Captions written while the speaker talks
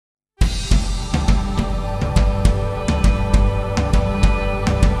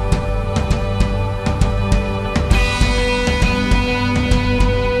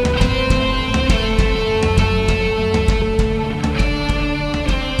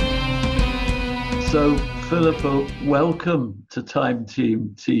So, Philippa, welcome to Time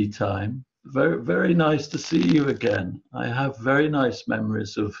Team Tea Time. Very, very nice to see you again. I have very nice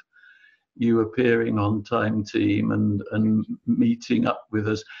memories of you appearing on Time Team and meeting up with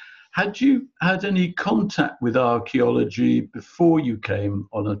us. Had you had any contact with archaeology before you came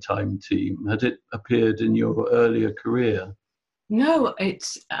on a Time Team? Had it appeared in your earlier career? No,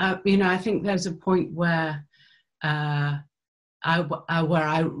 it's, I think there's a point where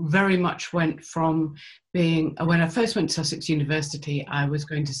I very much went from being, when I first went to Sussex University, I was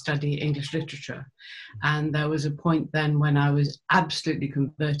going to study English literature. And there was a point then when I was absolutely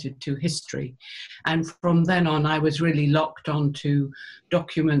converted to history. And from then on, I was really locked onto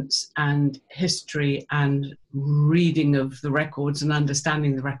documents and history and reading of the records and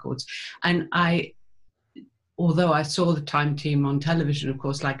understanding the records. And although I saw the Time Team on television, of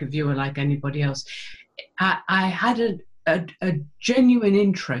course, like a viewer, like anybody else, I had a genuine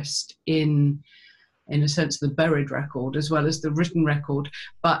interest in a sense, the buried record as well as the written record,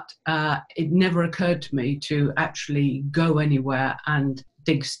 but it never occurred to me to actually go anywhere and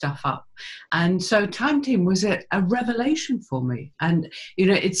dig stuff up. And so Time Team was a revelation for me. And,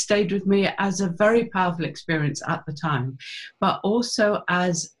 it stayed with me as a very powerful experience at the time, but also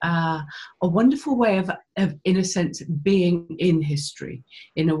as a wonderful way of, in a sense, being in history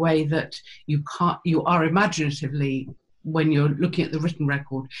in a way that you are imaginatively when you're looking at the written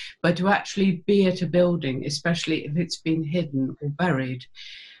record, but to actually be at a building, especially if it's been hidden or buried,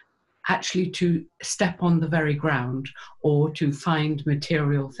 actually to step on the very ground or to find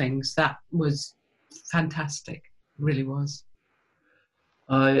material things, that was fantastic, really was.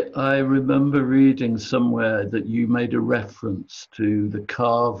 I remember reading somewhere that you made a reference to the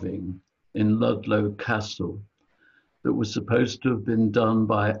carving in Ludlow Castle that was supposed to have been done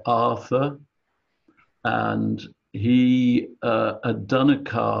by Arthur, and he had done a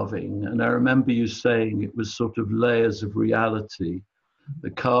carving, and I remember you saying it was sort of layers of reality.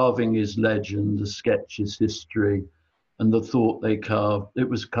 The carving is legend, the sketch is history, and the thought it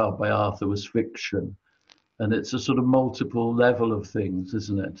was carved by Arthur was fiction. And it's a sort of multiple level of things,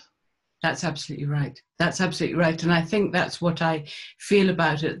 isn't it? That's absolutely right. That's absolutely right. And I think that's what I feel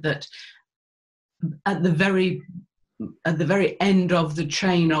about it, that at the very end of the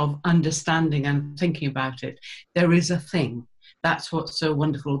chain of understanding and thinking about it, there is a thing. That's what's so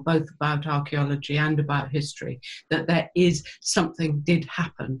wonderful, both about archaeology and about history, that there is something did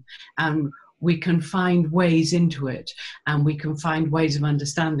happen, and we can find ways into it, and we can find ways of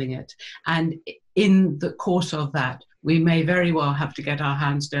understanding it. And in the course of that, we may very well have to get our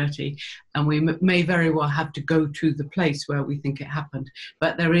hands dirty, and we may very well have to go to the place where we think it happened.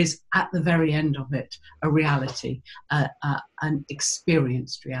 But there is, at the very end of it, a reality, an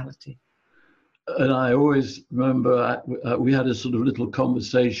experienced reality. And I always remember we had a sort of little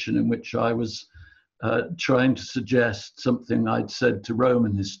conversation in which I was trying to suggest something I'd said to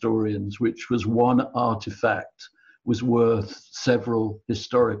Roman historians, which was one artifact was worth several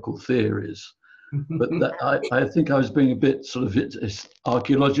historical theories. But I think I was being a bit sort of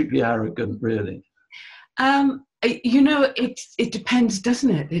archaeologically arrogant, really. It depends, doesn't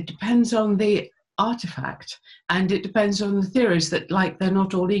it? It depends on the artifact, and it depends on the theories that, like, they're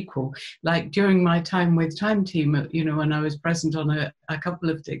not all equal. Like during my time with Time Team, when I was present on a couple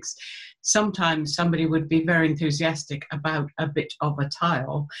of digs, sometimes somebody would be very enthusiastic about a bit of a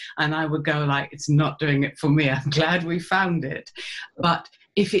tile, and I would go like, it's not doing it for me, I'm glad we found it. But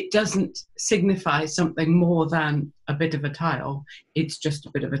if it doesn't signify something more than a bit of a tile, it's just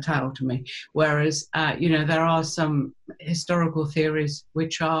a bit of a tile to me. Whereas, there are some historical theories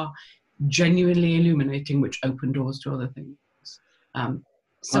which are genuinely illuminating, which open doors to other things.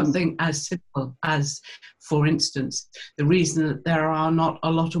 Something as simple as, for instance, the reason that there are not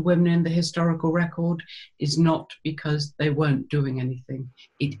a lot of women in the historical record is not because they weren't doing anything.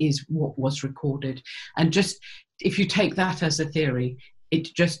 It is what was recorded. And just, if you take that as a theory, it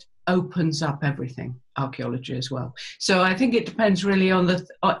just opens up everything, archaeology as well. So I think it depends really on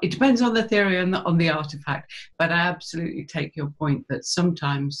it depends on the theory and on the artifact. But I absolutely take your point that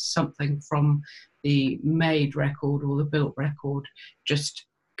sometimes something from the made record or the built record just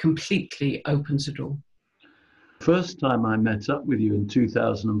completely opens a door. First time I met up with you in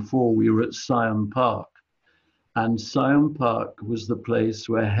 2004, we were at Syon Park. And Syon Park was the place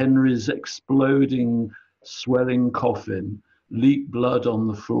where Henry's exploding, swelling coffin leaked blood on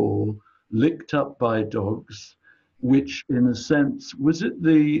the floor, licked up by dogs, which in a sense, was it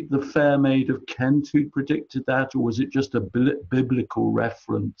the fair maid of Kent who predicted that, or was it just a biblical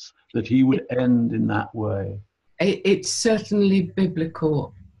reference that he would end in that way? It's certainly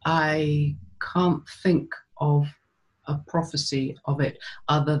biblical. I can't think of a prophecy of it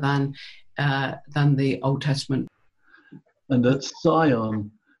other than than the Old Testament. And at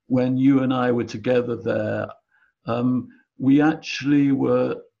Sion, when you and I were together there, we actually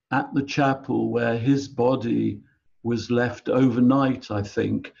were at the chapel where his body was left overnight, I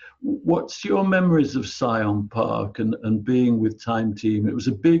think. What's your memories of Sion Park and being with Time Team? It was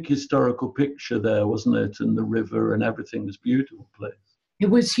a big historical picture there, wasn't it? And the river and everything was a beautiful place. It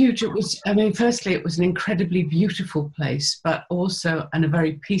was huge. It was, I mean, firstly, it was an incredibly beautiful place, but also and a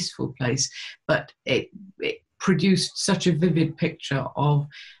very peaceful place. But it produced such a vivid picture of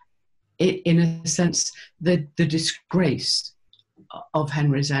it, in a sense, the disgrace of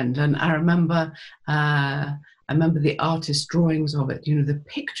Henry's End. And I remember the artist's drawings of it, you know, the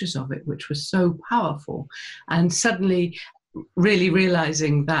pictures of it, which was so powerful, and suddenly really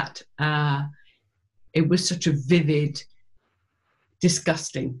realizing that it was such a vivid,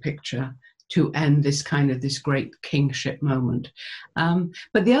 disgusting picture to end this great kingship moment.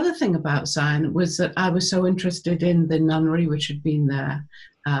 But the other thing about Sion was that I was so interested in the nunnery which had been there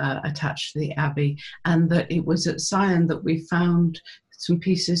attached to the abbey, and that it was at Sion that we found some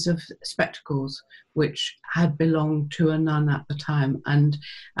pieces of spectacles which had belonged to a nun at the time. And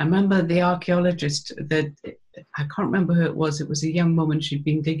I remember the archaeologist, I can't remember who it was a young woman, she'd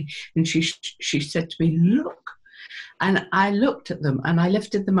been digging, and she said to me, "Look." And I looked at them and I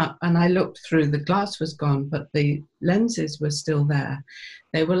lifted them up and I looked through. The glass was gone, but the lenses were still there.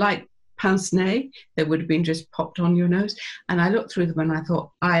 They were like pince nez. They would have been just popped on your nose. And I looked through them and I thought,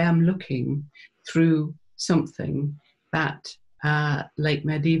 I am looking through something that late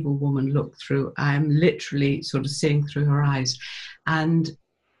medieval woman looked through. I am literally sort of seeing through her eyes. And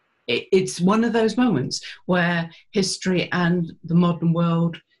it's one of those moments where history and the modern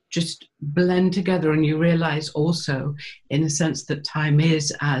world just blend together, and you realize also, in a sense, that time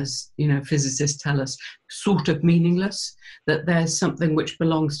is, as you know, physicists tell us, sort of meaningless, that there's something which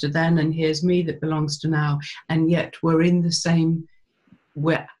belongs to then and here's me that belongs to now, and yet we're in the same,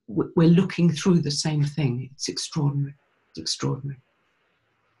 we're looking through the same thing. It's extraordinary. It's extraordinary.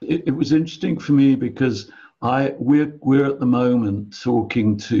 It was interesting for me because we're at the moment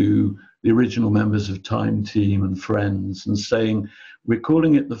talking to the original members of Time Team and friends and saying, we're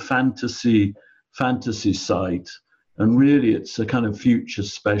calling it the fantasy site, and really it's a kind of future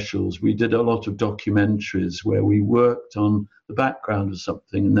specials. We did a lot of documentaries where we worked on the background of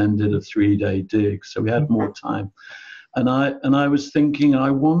something and then did a 3-day dig, so we had more time. And I was thinking,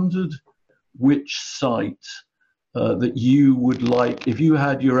 I wondered which site that you would like, if you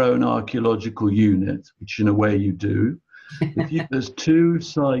had your own archaeological unit, which in a way you do. There's 2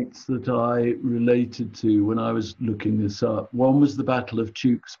 sites that I related to when I was looking this up. One was the Battle of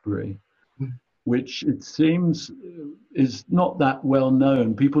Tewkesbury, which it seems is not that well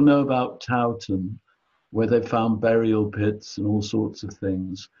known. People know about Towton, where they found burial pits and all sorts of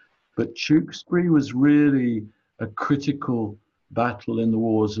things. But Tewkesbury was really a critical battle in the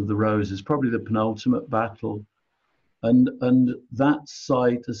Wars of the Roses, probably the penultimate battle. And that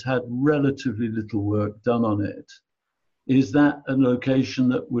site has had relatively little work done on it. Is that a location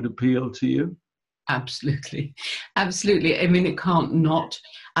that would appeal to you? Absolutely. Absolutely. I mean, it can't not.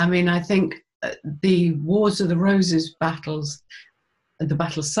 I mean, I think the Wars of the Roses battles, the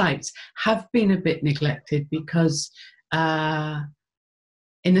battle sites, have been a bit neglected because, in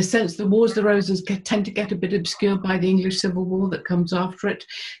a sense, the Wars of the Roses tend to get a bit obscured by the English Civil War that comes after it.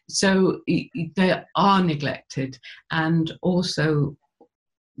 So they are neglected. And also,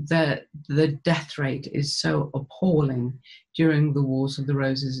 the death rate is so appalling during the Wars of the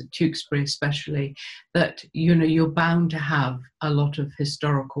Roses, at Tewkesbury especially, that you know you're bound to have a lot of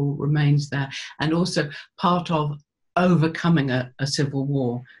historical remains there. And also part of overcoming a civil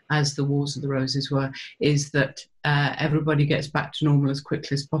war, as the Wars of the Roses were, is that everybody gets back to normal as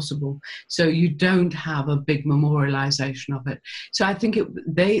quickly as possible. So you don't have a big memorialization of it. So I think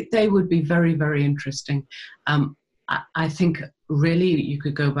they would be very, very interesting. I think really you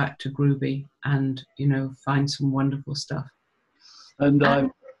could go back to Groeby and, you know, find some wonderful stuff. And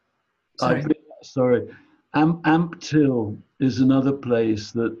Ampthill is another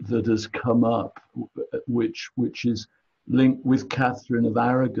place that has come up, which is linked with Catherine of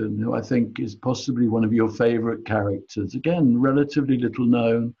Aragon, who I think is possibly one of your favourite characters. Again, relatively little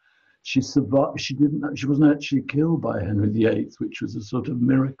known. She survived. She wasn't actually killed by Henry VIII, which was a sort of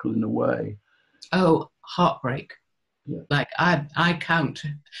miracle in a way. Oh, heartbreak. Yeah. Like I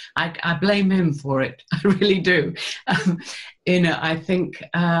blame him for it. I really do. You know, I think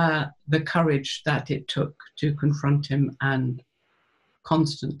the courage that it took to confront him and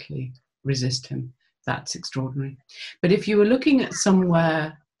constantly resist him, that's extraordinary. But if you were looking at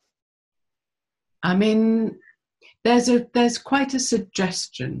somewhere, I mean, there's quite a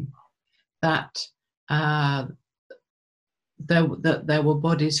suggestion that there were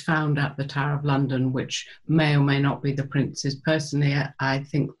bodies found at the Tower of London, which may or may not be the prince's. Personally, I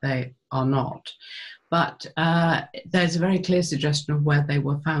think they are not. But there's a very clear suggestion of where they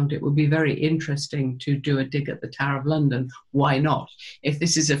were found. It would be very interesting to do a dig at the Tower of London. Why not? If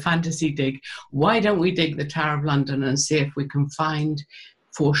this is a fantasy dig, why don't we dig the Tower of London and see if we can find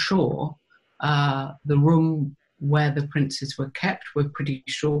for sure the room where the princes were kept. We're pretty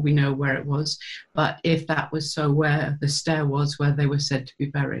sure we know where it was. But if that was so, where the stair was where they were said to be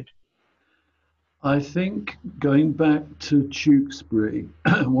buried. I think going back to Tewkesbury,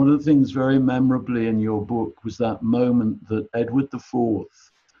 one of the things very memorably in your book was that moment that Edward IV,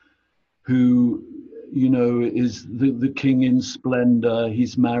 who, you know, is the king in splendor,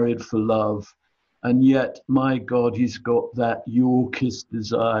 he's married for love, and yet, my God, he's got that Yorkist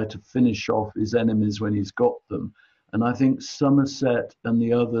desire to finish off his enemies when he's got them. And I think Somerset and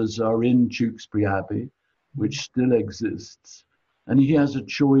the others are in Tewkesbury Abbey, which still exists. And he has a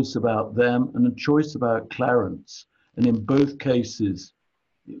choice about them and a choice about Clarence. And in both cases,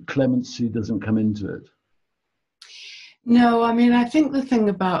 clemency doesn't come into it. No, I mean, I think the thing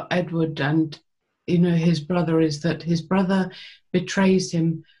about Edward and, you know, his brother is that his brother betrays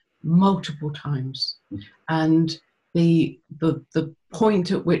him multiple times. And the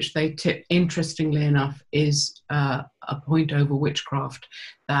point at which they tip, interestingly enough, is a point over witchcraft,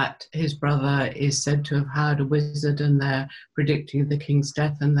 that his brother is said to have had a wizard and they're predicting the king's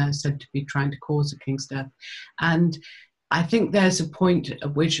death, and they're said to be trying to cause the king's death. And I think there's a point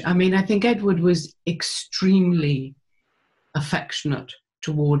at which, I mean, I think Edward was extremely affectionate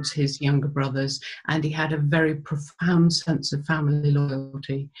towards his younger brothers, and he had a very profound sense of family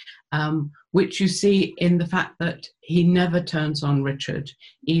loyalty, which you see in the fact that he never turns on Richard,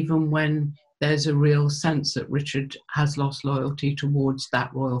 even when there's a real sense that Richard has lost loyalty towards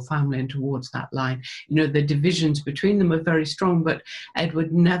that royal family and towards that line. You know, the divisions between them are very strong, but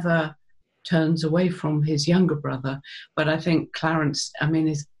Edward never turns away from his younger brother. But I think Clarence, I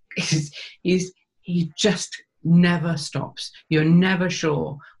mean, he just never stops. You're never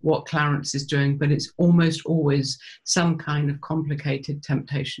sure what Clarence is doing, but it's almost always some kind of complicated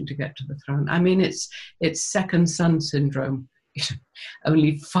temptation to get to the throne. I mean, it's second son syndrome,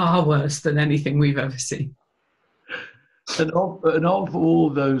 only far worse than anything we've ever seen. And of all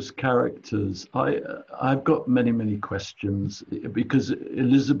those characters, I've got many questions, because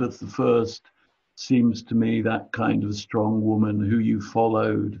Elizabeth I seems to me that kind of strong woman who you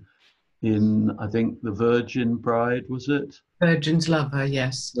followed in, I think, The Virgin Bride, was it? Virgin's Lover,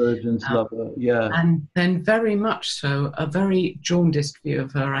 yes. Virgin's Lover, yeah. And then very much so, a very jaundiced view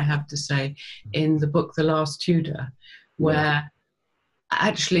of her, I have to say, in the book The Last Tudor, where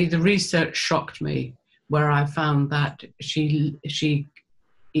actually the research shocked me, where I found that she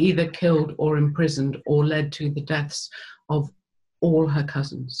either killed or imprisoned or led to the deaths of all her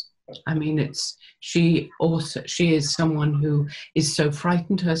cousins. I mean, she is someone who is so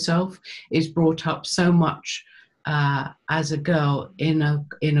frightened herself, is brought up so much as a girl in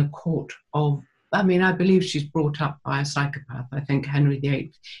a court of, I mean, I believe she's brought up by a psychopath. I think Henry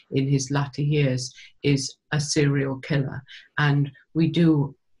VIII in his latter years is a serial killer, and we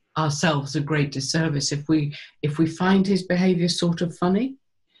do ourselves a great disservice if we find his behaviour sort of funny.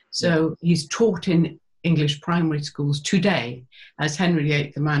 So he's taught in English primary schools today as Henry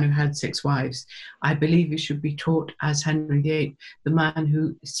VIII, the man who had 6 wives. I believe he should be taught as Henry VIII, the man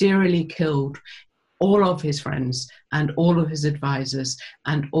who serially killed all of his friends and all of his advisors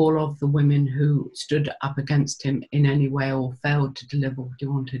and all of the women who stood up against him in any way or failed to deliver what he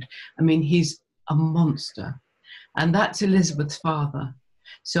wanted. I mean, he's a monster. And that's Elizabeth's father.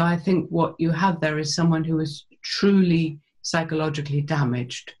 So I think what you have there is someone who is truly psychologically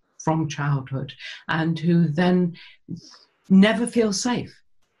damaged from childhood, and who then never feels safe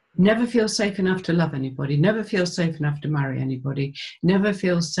enough to love anybody, never feels safe enough to marry anybody, never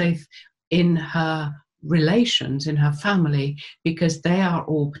feels safe in her relations, in her family, because they are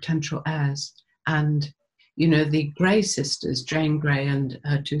all potential heirs. And, you know, the Grey sisters, Jane Grey and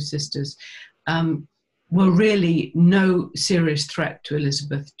her 2 sisters, were really no serious threat to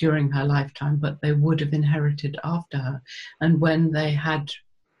Elizabeth during her lifetime, but they would have inherited after her. And when they had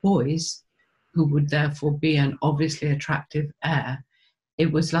boys, who would therefore be an obviously attractive heir,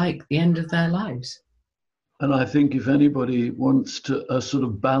 it was like the end of their lives. And I think if anybody wants a sort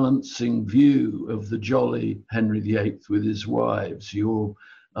of balancing view of the jolly Henry VIII with his wives, your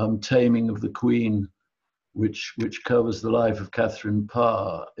Taming of the Queen, which covers the life of Catherine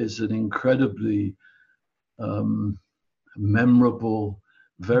Parr, is an incredibly memorable,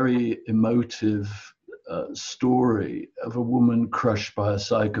 very emotive story of a woman crushed by a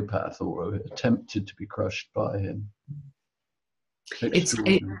psychopath or attempted to be crushed by him.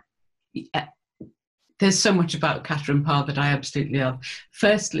 There's so much about Catherine Parr that I absolutely love.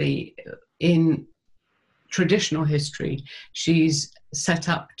 Firstly, in traditional history, she's set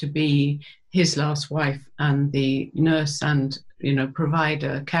up to be his last wife and the nurse and, you know,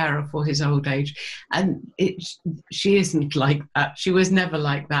 provider, carer for his old age. And she isn't like that. She was never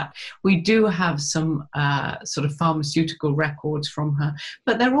like that. We do have some sort of pharmaceutical records from her,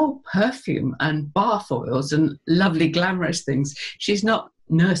 but they're all perfume and bath oils and lovely glamorous things. She's not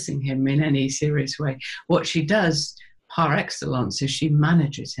nursing him in any serious way. What she does par excellence is she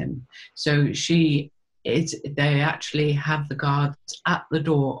manages him. So they actually have the guards at the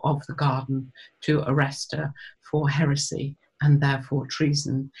door of the garden to arrest her for heresy and therefore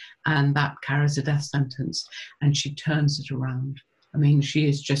treason, and that carries a death sentence, and she turns it around. I mean, she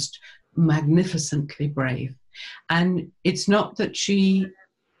is just magnificently brave. And it's not that she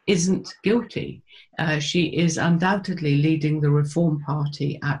isn't guilty. She is undoubtedly leading the Reform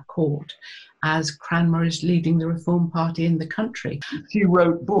Party at court, as Cranmer is leading the Reform Party in the country. She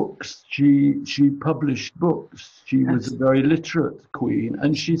wrote books, she published books, she was a very literate queen,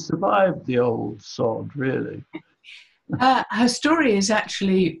 and she survived the old sod, really. Her story is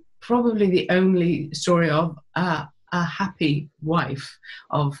actually probably the only story of a happy wife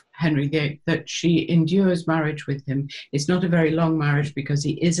of Henry VIII, that she endures marriage with him. It's not a very long marriage because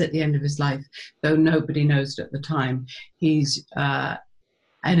he is at the end of his life, though nobody knows it at the time. He's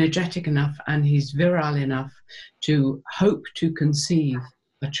energetic enough and he's virile enough to hope to conceive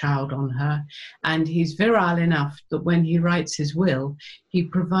a child on her, and he's virile enough that when he writes his will, he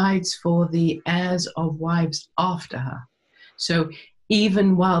provides for the heirs of wives after her. So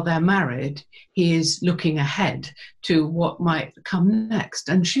even while they're married, he is looking ahead to what might come next,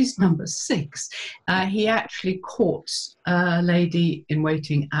 and she's number 6. He actually courts a lady in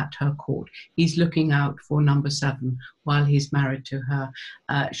waiting at her court. He's looking out for number 7 while he's married to her.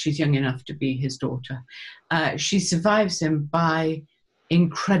 She's young enough to be his daughter. She survives him by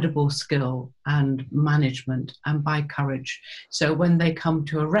incredible skill and management and by courage. So when they come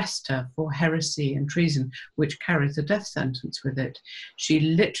to arrest her for heresy and treason, which carries a death sentence with it,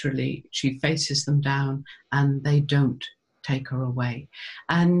 she faces them down and they don't take her away.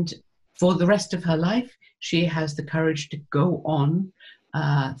 And for the rest of her life, she has the courage to go on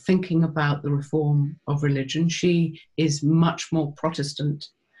thinking about the reform of religion. She is much more Protestant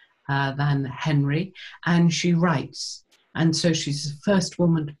than Henry, and she writes. And so she's the first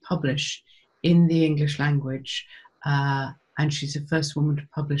woman to publish in the English language, and she's the first woman to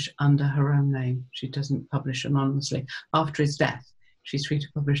publish under her own name. She doesn't publish anonymously. After his death, she's free to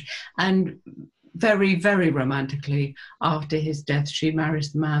publish. And very, very romantically, after his death, she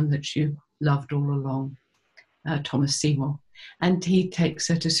marries the man that she loved all along, Thomas Seymour. And he takes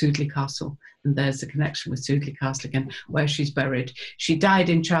her to Sudeley Castle. And there's a connection with Sudeley Castle again, where she's buried. She died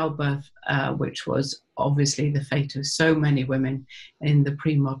in childbirth, which was obviously the fate of so many women in the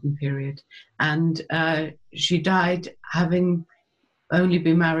pre-modern period. And she died having only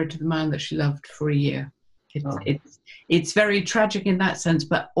been married to the man that she loved for a year. It's very tragic in that sense,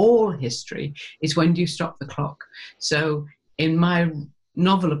 but all history is when do you stop the clock. So in my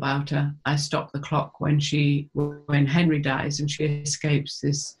novel about her, I stop the clock when Henry dies and she escapes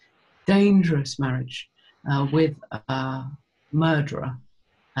this dangerous marriage with a murderer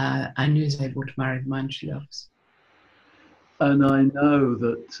and is able to marry the man she loves. And I know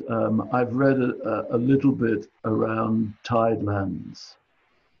that I've read a little bit around Tidelands,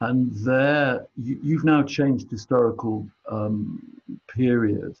 and there you've now changed historical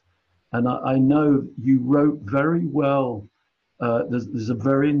period, and I know you wrote very well. There's a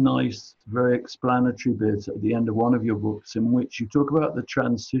very nice, very explanatory bit at the end of one of your books in which you talk about the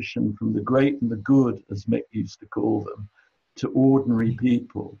transition from the great and the good, as Mick used to call them, to ordinary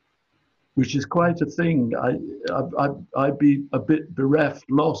people, which is quite a thing. I'd be a bit bereft,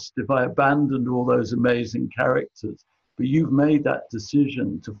 lost if I abandoned all those amazing characters. But you've made that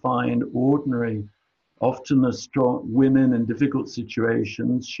decision to find ordinary, often as strong women in difficult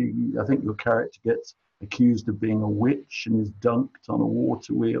situations. I think your character gets accused of being a witch and is dunked on a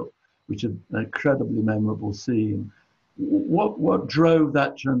water wheel, which is an incredibly memorable scene. What drove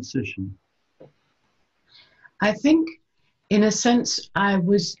that transition? I think, in a sense, I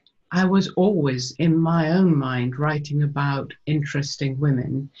was always in my own mind writing about interesting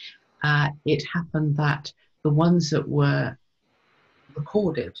women. It happened that the ones that were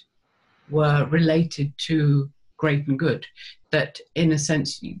recorded were related to great and good. That in a sense,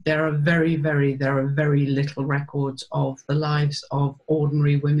 there are very little records of the lives of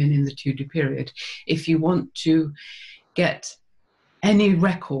ordinary women in the Tudor period. If you want to get any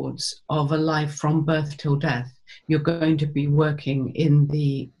records of a life from birth till death, you're going to be working in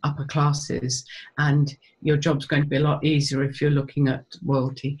the upper classes, and your job's going to be a lot easier if you're looking at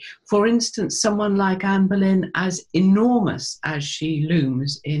royalty. For instance, someone like Anne Boleyn, as enormous as she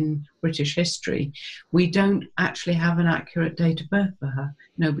looms in British history, we don't actually have an accurate date of birth for her.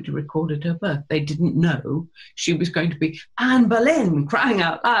 Nobody recorded her birth. They didn't know she was going to be Anne Boleyn, crying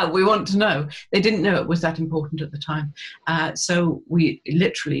out loud, we want to know. They didn't know it was that important at the time. So we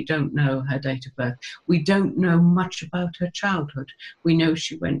literally don't know her date of birth. We don't know much about her childhood. We know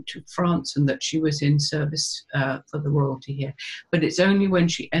she went to France and that she was in service for the royalty here. But it's only when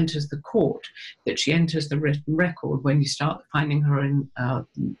she enters the court that she enters the written record, when you start finding her in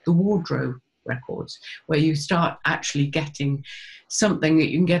the wardrobe records, where you start actually getting something that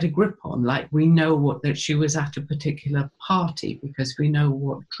you can get a grip on. Like, we know that she was at a particular party because we know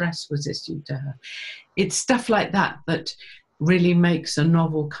what dress was issued to her. It's stuff like that that really makes a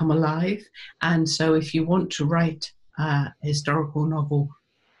novel come alive. And so if you want to write a historical novel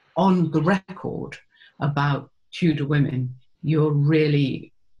on the record about Tudor women, you're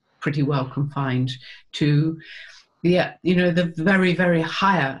really pretty well confined to the very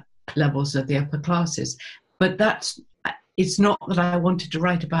higher levels of the upper classes. But it's not that I wanted to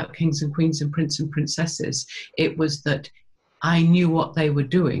write about kings and queens and princes and princesses. It was that I knew what they were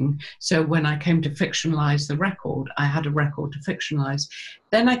doing. So when I came to fictionalize the record, I had a record to fictionalize.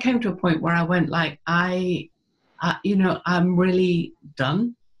 Then I came to a point where I went like, I'm really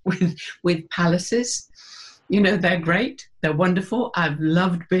done with palaces. They're great, they're wonderful, I've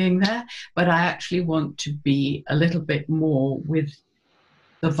loved being there, but I actually want to be a little bit more with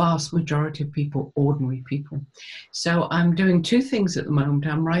the vast majority of people, ordinary people. So I'm doing two things at the moment.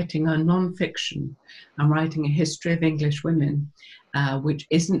 I'm writing a non-fiction. I'm writing a history of English women, which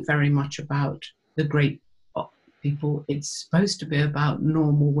isn't very much about the great people. It's supposed to be about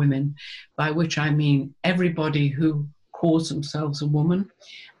normal women, by which I mean everybody who calls themselves a woman,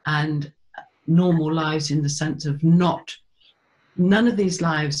 and normal lives in the sense of none of these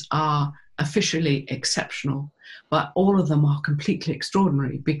lives are officially exceptional, but all of them are completely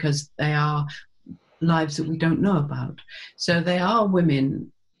extraordinary because they are lives that we don't know about. So they are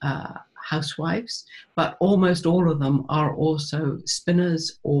women, housewives, but almost all of them are also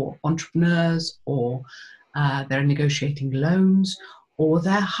spinners or entrepreneurs, or they're negotiating loans, or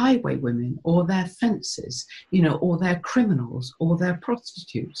they're highway women, or they're fences, or they're criminals, or they're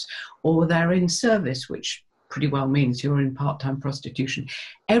prostitutes, or they're in service, which pretty well means you're in part-time prostitution.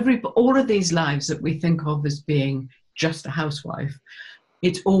 All of these lives that we think of as being just a housewife,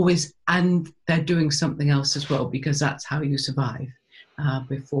 it's always, and they're doing something else as well, because that's how you survive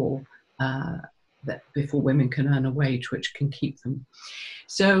before women can earn a wage which can keep them.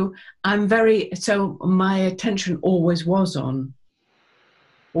 So my attention always was on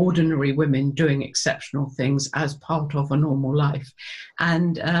ordinary women doing exceptional things as part of a normal life.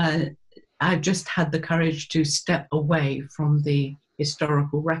 And I just had the courage to step away from the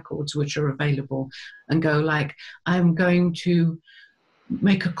historical records which are available and go like, I'm going to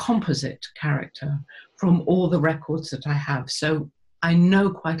make a composite character from all the records that I have. So I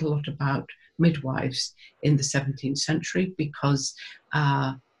know quite a lot about midwives in the 17th century because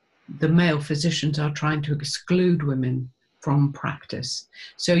the male physicians are trying to exclude women from practice.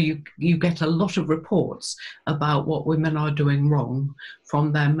 So you get a lot of reports about what women are doing wrong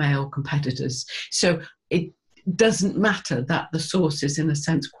from their male competitors. So it doesn't matter that the source is in a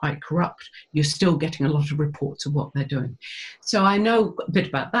sense quite corrupt, you're still getting a lot of reports of what they're doing. So I know a bit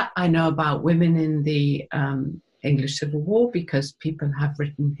about that. I know about women in the English Civil War, because people have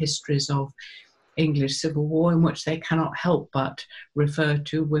written histories of English Civil War in which they cannot help but refer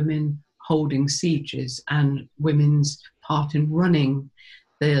to women holding sieges and women's part in running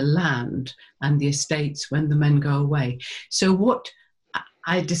the land and the estates when the men go away. So what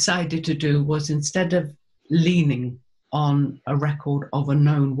I decided to do was, instead of leaning on a record of a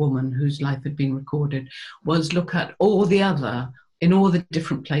known woman whose life had been recorded, was look at all the other, in all the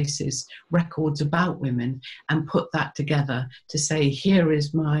different places, records about women, and put that together to say, here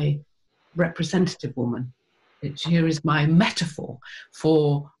is my representative woman. Here is my metaphor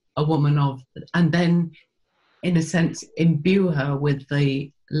for a woman of, and then in a sense imbue her with the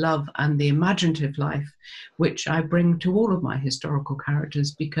love and the imaginative life which I bring to all of my historical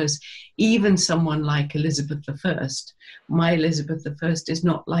characters, because even someone like Elizabeth I, my Elizabeth I is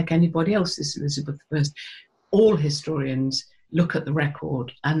not like anybody else's Elizabeth I. All historians look at the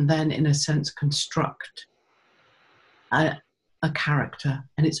record and then in a sense construct a character,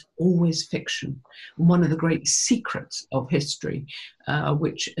 and it's always fiction. One of the great secrets of history,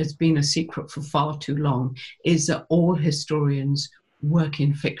 which has been a secret for far too long, is that all historians work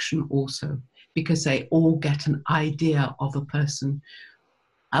in fiction also, because they all get an idea of a person.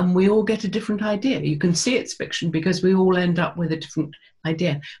 And we all get a different idea. You can see it's fiction because we all end up with a different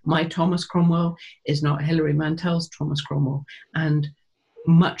idea. My Thomas Cromwell is not Hilary Mantel's Thomas Cromwell, and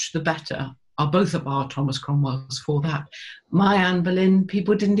much the better are both of our Thomas Cromwells for that. My Anne Boleyn,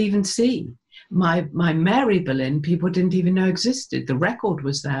 people didn't even see. My Mary Boleyn, people didn't even know existed. The record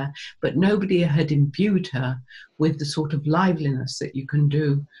was there, but nobody had imbued her with the sort of liveliness that you can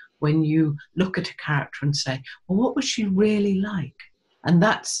do when you look at a character and say, well, what was she really like? And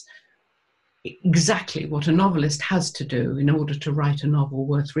that's exactly what a novelist has to do in order to write a novel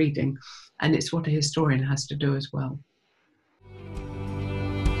worth reading. And it's what a historian has to do as well.